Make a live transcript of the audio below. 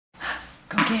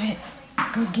Go get it.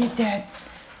 Go get that.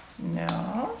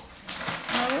 No.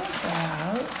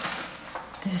 How about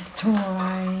this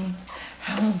toy?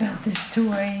 How about this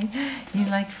toy? You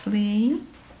like Flea?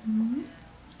 Mm-hmm.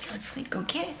 Do you want Flea? Go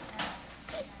get it.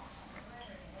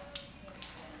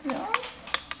 No?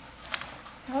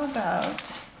 How about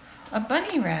a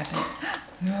bunny rabbit?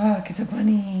 Look, it's a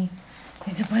bunny.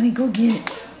 It's a bunny. Go get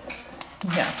it.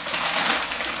 Yeah.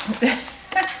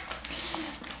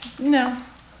 No.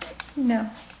 No.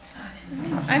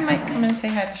 I might come and say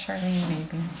hi to Charlene,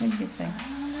 maybe. What do you think? I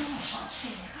don't know.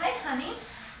 Hi, honey.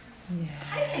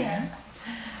 Yes.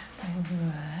 Hi there.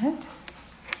 What?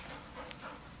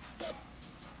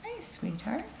 Hi,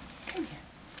 sweetheart. Come here.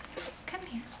 Come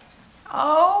here.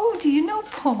 Oh, do you know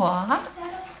Paw? Is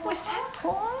that a paw? Was that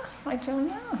Paw? I don't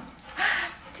know.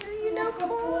 Do you know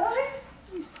Paw?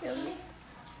 You silly.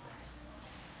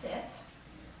 Sit.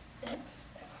 Sit.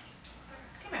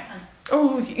 Come here, honey.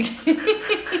 Oh,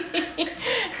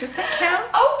 does that count?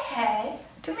 Okay.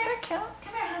 Does that count?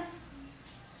 Come here, honey.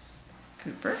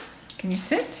 Cooper, can you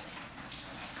sit?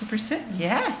 Cooper, sit?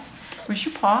 Yes. Where's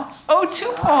your paw? Oh,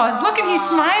 two paws. Look at he's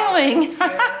smiling.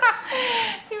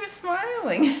 He was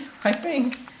smiling, I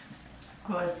think.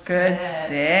 Good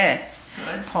sit.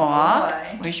 Good Paw.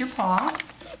 boy. Where's your paw?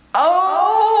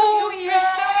 Oh, you you're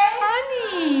so okay?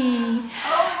 funny.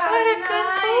 Oh, how What a nice. good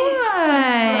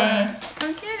boy. Go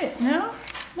get it. No?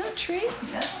 No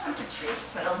treats? He doesn't want the treats,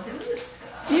 but I'll do this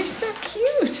stuff. You're so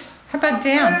cute. How about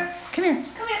down? Come here.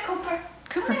 Come here, Cooper.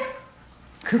 Cooper.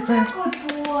 Come Cooper. here,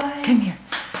 good boy. Come here.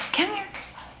 Come here.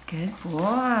 Good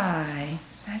boy.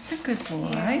 That's a good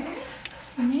boy.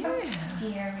 Yeah.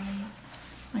 Scary.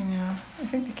 I know. I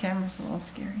think the camera's a little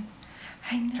scary.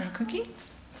 I know. Do you want a cookie?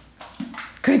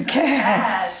 Good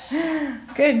catch.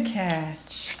 Good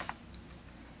catch.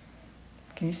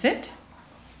 Can you sit?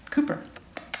 Cooper.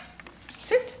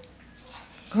 Sit.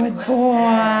 Good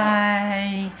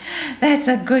boy. That's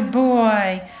a good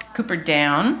boy. Cooper,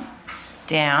 down.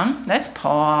 Down. That's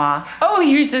Paw. Oh,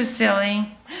 you're so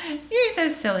silly. You're so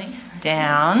silly.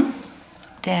 Down.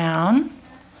 Down.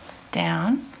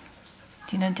 Down.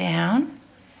 Do you know down?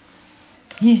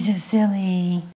 You're so silly.